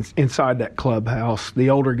inside that clubhouse, the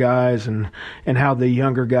older guys and how the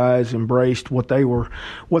younger guys embraced what they were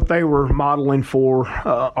modeling for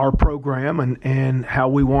our program and how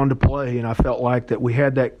we wanted to play. And I felt like that we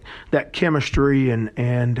had that chemistry and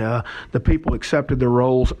the people accepted their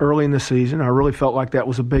roles early in the season. I really felt like that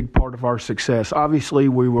was a big part of our success. Obviously,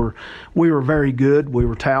 we were very good, we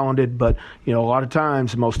were talented, but a lot of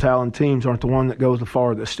times the most talented teams aren't the one that goes the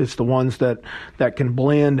farthest. It's the ones that can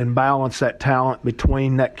blend and balance that talent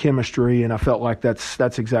between that chemistry, and I felt like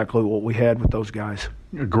that's exactly what we had with those guys.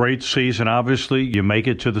 A great season, obviously. You make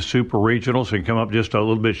it to the Super Regionals and come up just a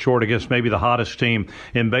little bit short against maybe the hottest team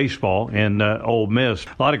in baseball in Ole Miss.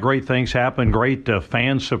 A lot of great things happened. Great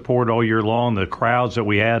fan support all year long. The crowds that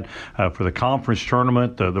we had for the conference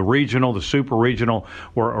tournament, the regional, the Super Regional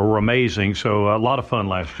were amazing. So a lot of fun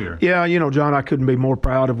last year. Yeah, John, I couldn't be more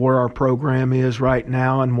proud of where our program is right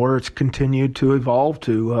now and where it's continued to evolve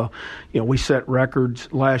to. We set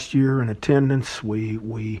records last year in attendance.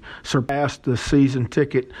 We surpassed the season ticket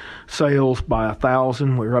sales by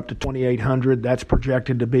 1,000. We're up to 2,800. That's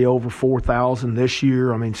projected to be over 4,000 this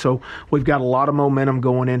year. So we've got a lot of momentum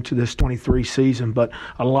going into this 23 season, but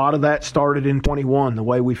a lot of that started in 21, the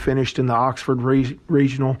way we finished in the Oxford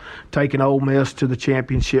Regional, taking Ole Miss to the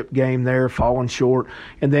championship game there, falling short,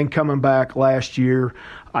 and then coming back last year.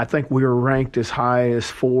 I think we were ranked as high as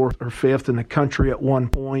 4th or 5th in the country at one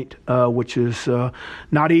point, which is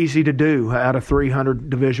not easy to do out of 300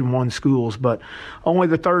 Division I schools. But only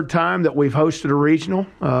the 3rd time that we've hosted a regional,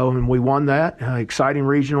 and we won that. Exciting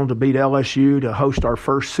regional to beat LSU, to host our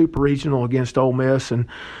first Super Regional against Ole Miss. And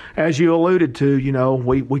as you alluded to,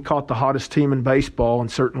 we caught the hottest team in baseball, and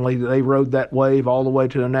certainly they rode that wave all the way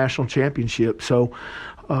to the national championship. So,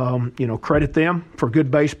 credit them for good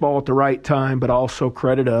baseball at the right time, but also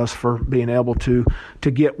credit us for being able to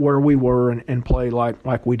get where we were and play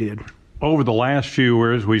like we did. Over the last few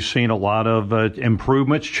years, we've seen a lot of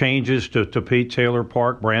improvements, changes to Pete Taylor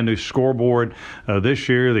Park, brand new scoreboard this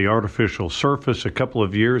year, the artificial surface a couple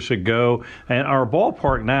of years ago. And our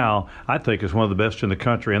ballpark now, I think, is one of the best in the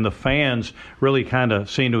country. And the fans really kind of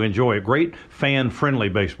seem to enjoy it. Great fan-friendly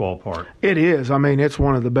baseball park. It is. It's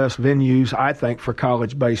one of the best venues, I think, for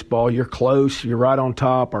college baseball. You're close. You're right on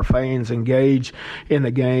top. Our fans engage in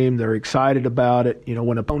the game. They're excited about it.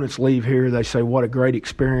 When opponents leave here, they say, what a great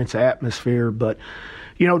experience, atmosphere. atmosphere. But,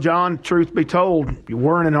 you know, John, truth be told,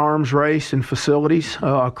 we're in an arms race in facilities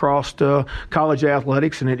across college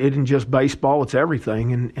athletics, and it isn't just baseball, it's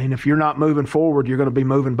everything. And if you're not moving forward, you're going to be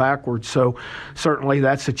moving backwards. So certainly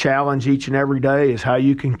that's a challenge each and every day, is how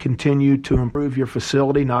you can continue to improve your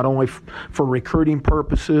facility, not only for recruiting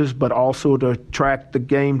purposes, but also to attract the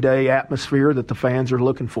game day atmosphere that the fans are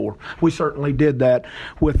looking for. We certainly did that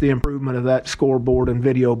with the improvement of that scoreboard and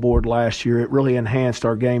video board last year. It really enhanced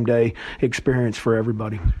our game day experience for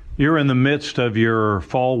everybody. You're in the midst of your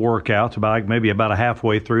fall workouts, maybe about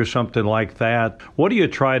halfway through, something like that. What do you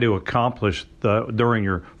try to accomplish during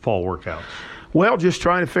your fall workouts? Well, just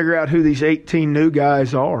trying to figure out who these 18 new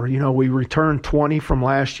guys are. You know, we returned 20 from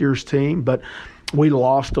last year's team, but we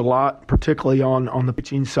lost a lot, particularly on the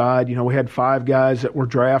pitching side. You know, we had 5 guys that were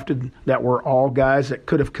drafted that were all guys that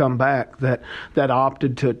could have come back that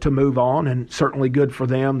opted to move on, and certainly good for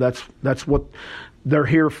them. That's what they're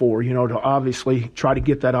here for, you know, to obviously try to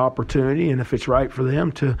get that opportunity, and if it's right for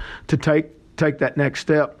them to take that next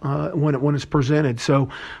step when it's presented. So,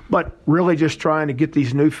 but really just trying to get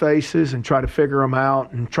these new faces and try to figure them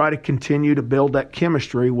out and try to continue to build that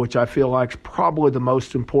chemistry, which I feel like is probably the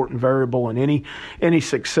most important variable in any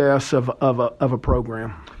success of a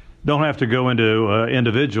program. Don't have to go into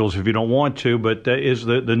individuals if you don't want to, but is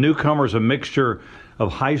the newcomers a mixture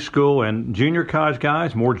of high school and junior college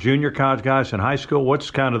guys, more junior college guys than high school? What's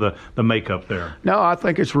kind of the makeup there? No, I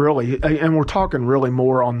think it's really, and we're talking really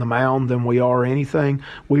more on the mound than we are anything.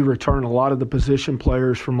 We return a lot of the position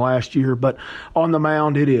players from last year, but on the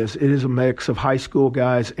mound it is a mix of high school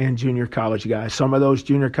guys and junior college guys. Some of those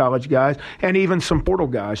junior college guys and even some portal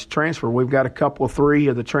guys transfer. We've got a couple of 3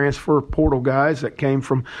 of the transfer portal guys that came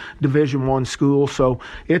from Division I schools. So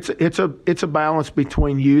it's a balance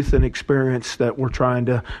between youth and experience that we're trying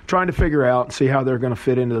to figure out and see how they're going to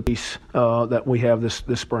fit into the piece that we have this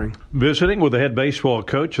spring. Visiting with the head baseball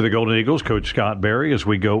coach of the Golden Eagles, Coach Scott Berry, as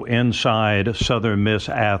we go inside Southern Miss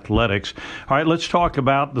Athletics. All right, let's talk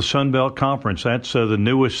about the Sun Belt Conference. That's the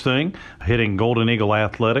newest thing hitting Golden Eagle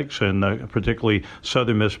Athletics and particularly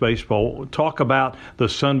Southern Miss baseball. Talk about the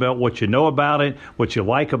Sun Belt, what you know about it, what you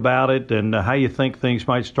like about it, and how you think things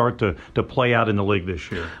might start to play out in the league this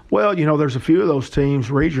year. Well, you know, there's a few of those teams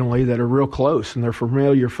regionally that are real close, and they're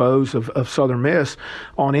familiar foes of Southern Miss.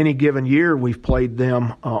 On any given year, we've played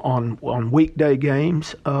them on weekday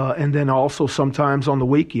games and then also sometimes on the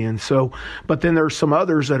weekend. So, but then there's some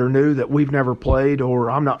others that are new that we've never played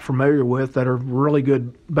or I'm not familiar with that are really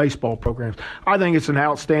good baseball programs. I think it's an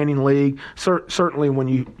outstanding league. Certainly when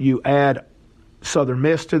you add Southern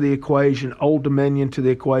Miss to the equation, Old Dominion to the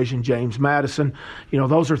equation, James Madison. You know,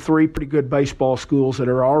 those are 3 pretty good baseball schools that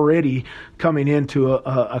are already coming into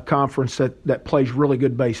a conference that plays really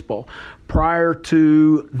good baseball. Prior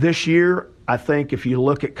to this year, I think if you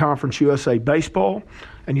look at Conference USA baseball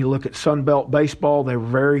and you look at Sun Belt baseball, they're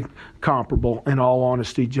very comparable, in all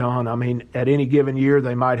honesty, John. I mean, at any given year,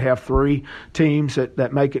 they might have 3 teams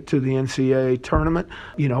that make it to the NCAA tournament.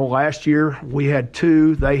 You know, last year we had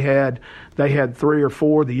 2. They had 3 or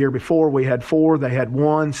 4. The year before we had 4. They had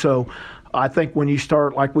 1. So I think when you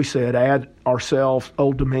start, like we said, add ourselves,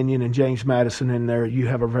 Old Dominion, and James Madison in there, you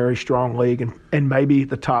have a very strong league and maybe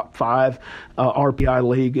the top 5 RPI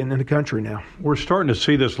league in the country now. We're starting to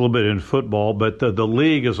see this a little bit in football, but the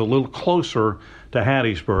league is a little closer to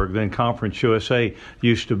Hattiesburg than Conference USA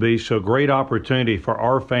used to be. So great opportunity for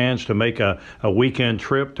our fans to make a weekend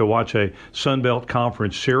trip to watch a Sun Belt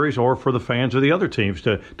Conference series, or for the fans of the other teams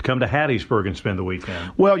to come to Hattiesburg and spend the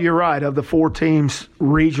weekend. Well, you're right. Of the 4 teams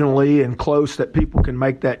regionally and close that people can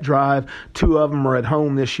make that drive, 2 of them are at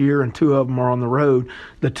home this year and 2 of them are on the road.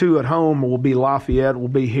 The 2 at home will be Lafayette will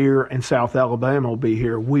be here and South Alabama will be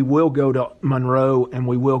here. We will go to Monroe and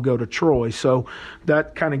we will go to Troy. So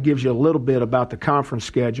that kind of gives you a little bit about the conference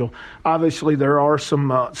schedule. Obviously, there are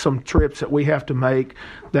some trips that we have to make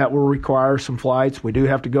that will require some flights. We do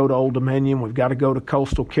have to go to Old Dominion. We've got to go to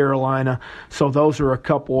Coastal Carolina. So those are a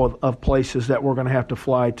couple of places that we're going to have to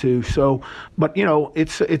fly to. So, but you know,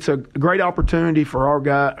 it's a great opportunity for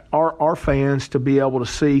our fans to be able to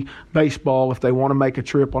see baseball. If they want to make a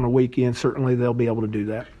trip on a weekend, certainly they'll be able to do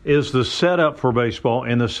that. Is the setup for baseball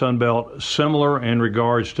in the Sun Belt similar in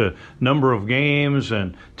regards to number of games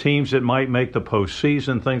and teams that might make the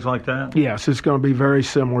postseason, things like that? Yes, it's going to be very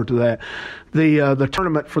similar to that. The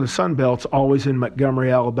tournament for the Sun Belt's always in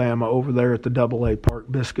Montgomery, Alabama, over there at the AA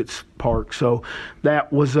Park, Biscuits Park. So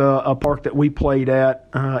that was a park that we played at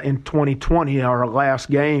in 2020, our last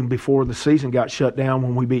game before the season got shut down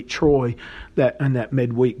when we beat Troy in that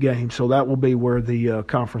midweek game. So that will be where the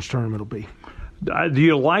conference tournament will be. Do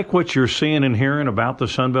you like what you're seeing and hearing about the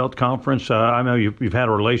Sun Belt Conference? I know you've had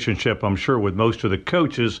a relationship, I'm sure, with most of the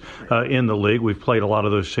coaches in the league. We've played a lot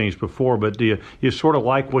of those teams before, but do you sort of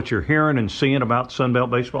like what you're hearing and seeing about Sun Belt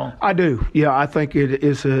baseball? I do. Yeah, I think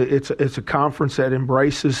it's a conference that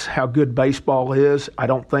embraces how good baseball is. I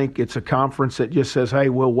don't think it's a conference that just says, hey,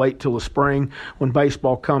 we'll wait till the spring when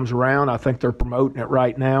baseball comes around. I think they're promoting it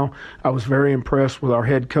right now. I was very impressed with our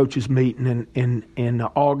head coaches meeting in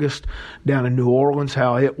August down in New Orleans,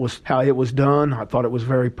 how it was done. I thought it was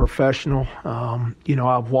very professional.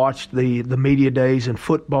 I've watched the media days in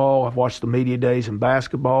football. I've watched the media days in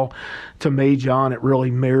basketball. To me, John, it really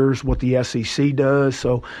mirrors what the SEC does.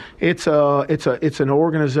 So it's an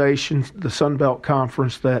organization, the Sun Belt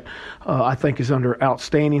Conference, that I think is under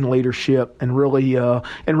outstanding leadership and really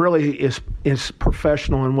is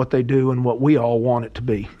professional in what they do and what we all want it to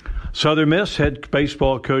be. Southern Miss head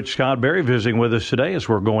baseball coach Scott Berry visiting with us today as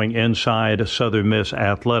we're going inside Southern Miss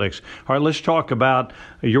athletics. All right, let's talk about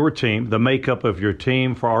your team, the makeup of your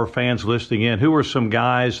team for our fans listening in. Who are some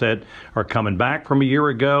guys that are coming back from a year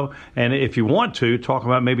ago? And if you want to, talk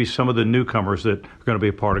about maybe some of the newcomers that are going to be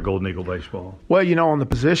a part of Golden Eagle baseball. Well, on the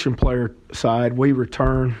position player side, we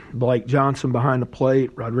return Blake Johnson behind the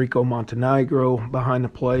plate, Rodrigo Montenegro behind the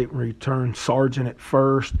plate, we return Sargent at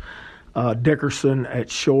first, Dickerson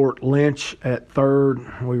at short, Lynch at third.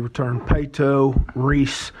 We return Pato,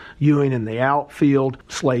 Reese, Ewing in the outfield,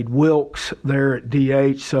 Slade Wilkes there at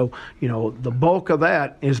DH. So, the bulk of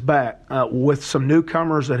that is back with some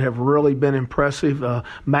newcomers that have really been impressive.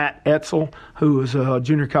 Matt Etzel, who is a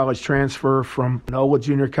junior college transfer from NOLA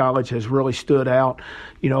Junior College, has really stood out.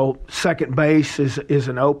 Second base is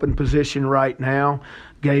an open position right now.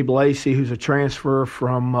 Gabe Lacey, who's a transfer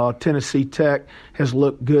from Tennessee Tech, has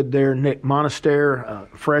looked good there. Nick Monaster,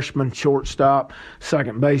 freshman shortstop,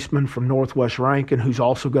 second baseman from Northwest Rankin, who's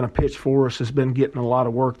also going to pitch for us, has been getting a lot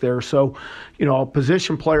of work there. So,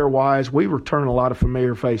 position player-wise, we return a lot of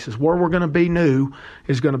familiar faces. Where we're going to be new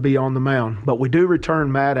is going to be on the mound. But we do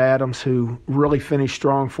return Matt Adams, who really finished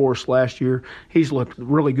strong for us last year. He's looked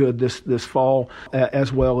really good this fall,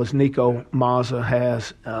 as well as Nico Mazza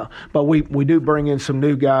has. But we do bring in some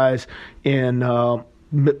new guys in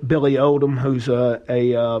Billy Odom, who's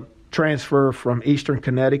a transfer from Eastern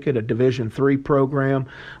Connecticut, a Division III program,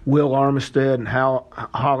 Will Armistead and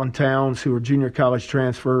Holland Towns, who are junior college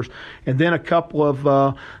transfers, and then a couple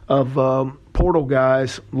of portal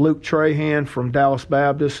guys, Luke Trahan from Dallas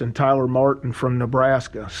Baptist and Tyler Martin from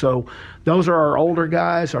Nebraska. So those are our older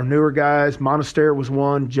guys, our newer guys. Monaster was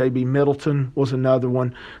one. J.B. Middleton was another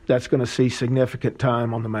one that's going to see significant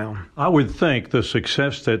time on the mound. I would think the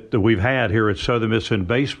success that we've had here at Southern Miss in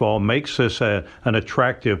baseball makes this an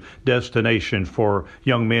attractive destination for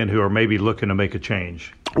young men who are maybe looking to make a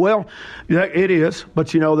change. Well, it is, but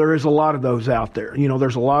there is a lot of those out there.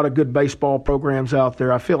 There's a lot of good baseball programs out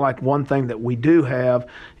there. I feel like one thing that we do have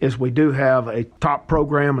is we do have a top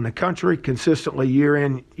program in the country consistently year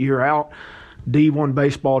in, year out. D1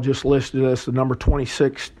 Baseball just listed us the number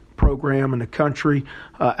 26 program in the country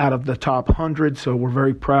out of the top 100, so we're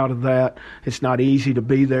very proud of that. It's not easy to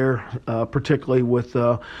be there, particularly with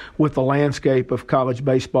the landscape of college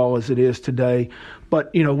baseball as it is today.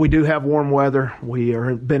 But, we do have warm weather. We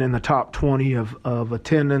have been in the top 20 of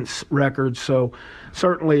attendance records, so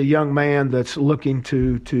certainly a young man that's looking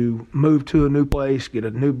to move to a new place, get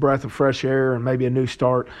a new breath of fresh air, and maybe a new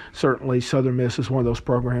start, certainly Southern Miss is one of those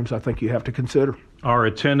programs I think you have to consider. Our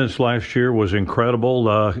attendance last year was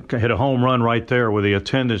incredible. Hit a home run right there with the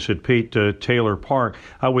attendance at Pete Taylor Park.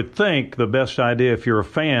 I would think the best idea, if you're a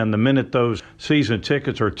fan, the minute those season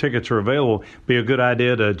tickets are available, be a good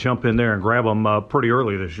idea to jump in there and grab them pretty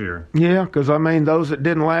early this year. Yeah, because, those that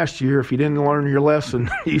didn't last year, if you didn't learn your lesson,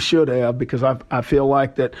 you should have, because I feel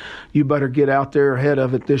like that you better get out there ahead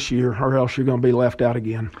of it this year or else you're going to be left out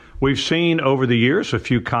again. We've seen over the years a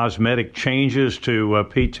few cosmetic changes to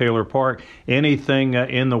Pete Taylor Park. Anything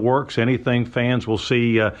in the works? Anything fans will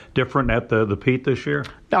see different at the Pete this year?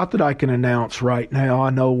 Not that I can announce right now.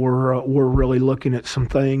 I know we're really looking at some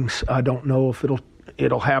things. I don't know if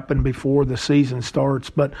it'll happen before the season starts,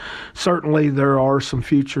 but certainly there are some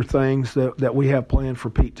future things that we have planned for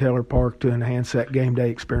Pete Taylor Park to enhance that game day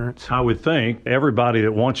experience. I would think everybody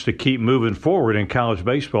that wants to keep moving forward in college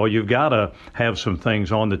baseball, you've got to have some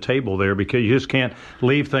things on the table there, because you just can't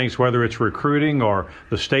leave things, whether it's recruiting or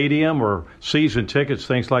the stadium or season tickets,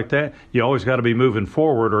 things like that. You always got to be moving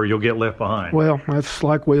forward or you'll get left behind. Well, that's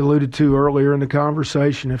like we alluded to earlier in the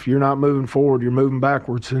conversation. If you're not moving forward, you're moving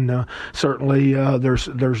backwards, and certainly there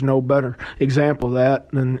there's no better example of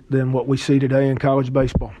that than what we see today in college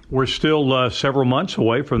baseball. We're still several months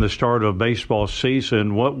away from the start of baseball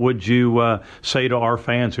season. What would you say to our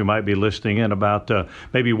fans who might be listening in about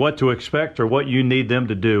maybe what to expect or what you need them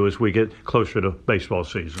to do as we get closer to baseball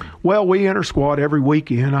season? Well, we enter squad every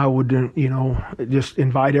weekend. I would, just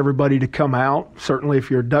invite everybody to come out. Certainly, if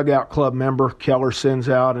you're a Dugout Club member, Keller sends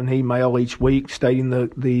out an email each week stating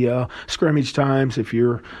the scrimmage times. If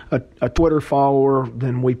you're a Twitter follower,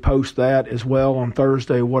 then we post that as well on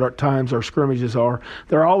Thursday, what our times our scrimmages are.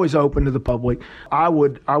 They're always open to the public. I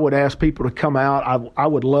would ask people to come out. I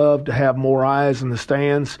would love to have more eyes in the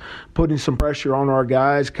stands, putting some pressure on our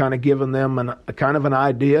guys, kind of giving them an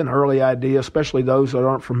early idea, especially those that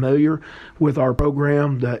aren't familiar with our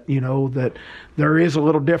program, that that there is a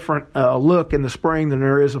little different look in the spring than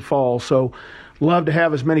there is a fall. So love to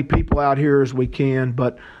have as many people out here as we can,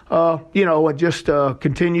 but and just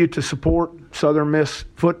continue to support Southern Miss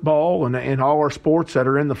football and all our sports that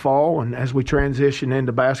are in the fall. And as we transition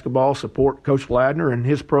into basketball, support Coach Ladner and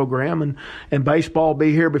his program, and baseball will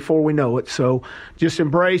be here before we know it. So just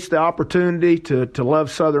embrace the opportunity to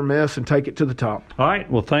love Southern Miss and take it to the top. All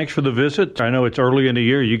right. Well, thanks for the visit. I know it's early in the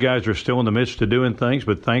year. You guys are still in the midst of doing things,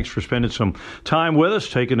 but thanks for spending some time with us,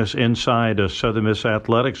 taking us inside Southern Miss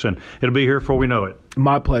athletics, and it'll be here before we know it.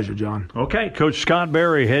 My pleasure, John. Okay. Coach Scott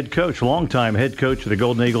Berry, head coach, longtime head coach of the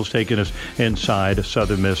Golden Eagles, taking us inside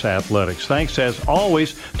Southern Miss athletics. Thanks, as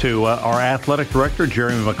always, to our athletic director,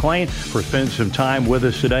 Jeremy McLean, for spending some time with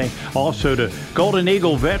us today. Also to Golden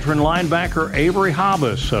Eagle veteran linebacker Avery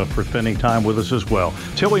Hobbs for spending time with us as well.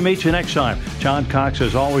 Till we meet you next time, John Cox,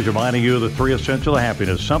 as always, reminding you of the 3 essentials of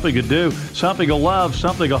happiness. Something to do, something to love,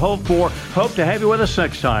 something to hope for. Hope to have you with us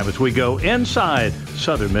next time as we go inside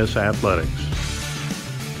Southern Miss athletics.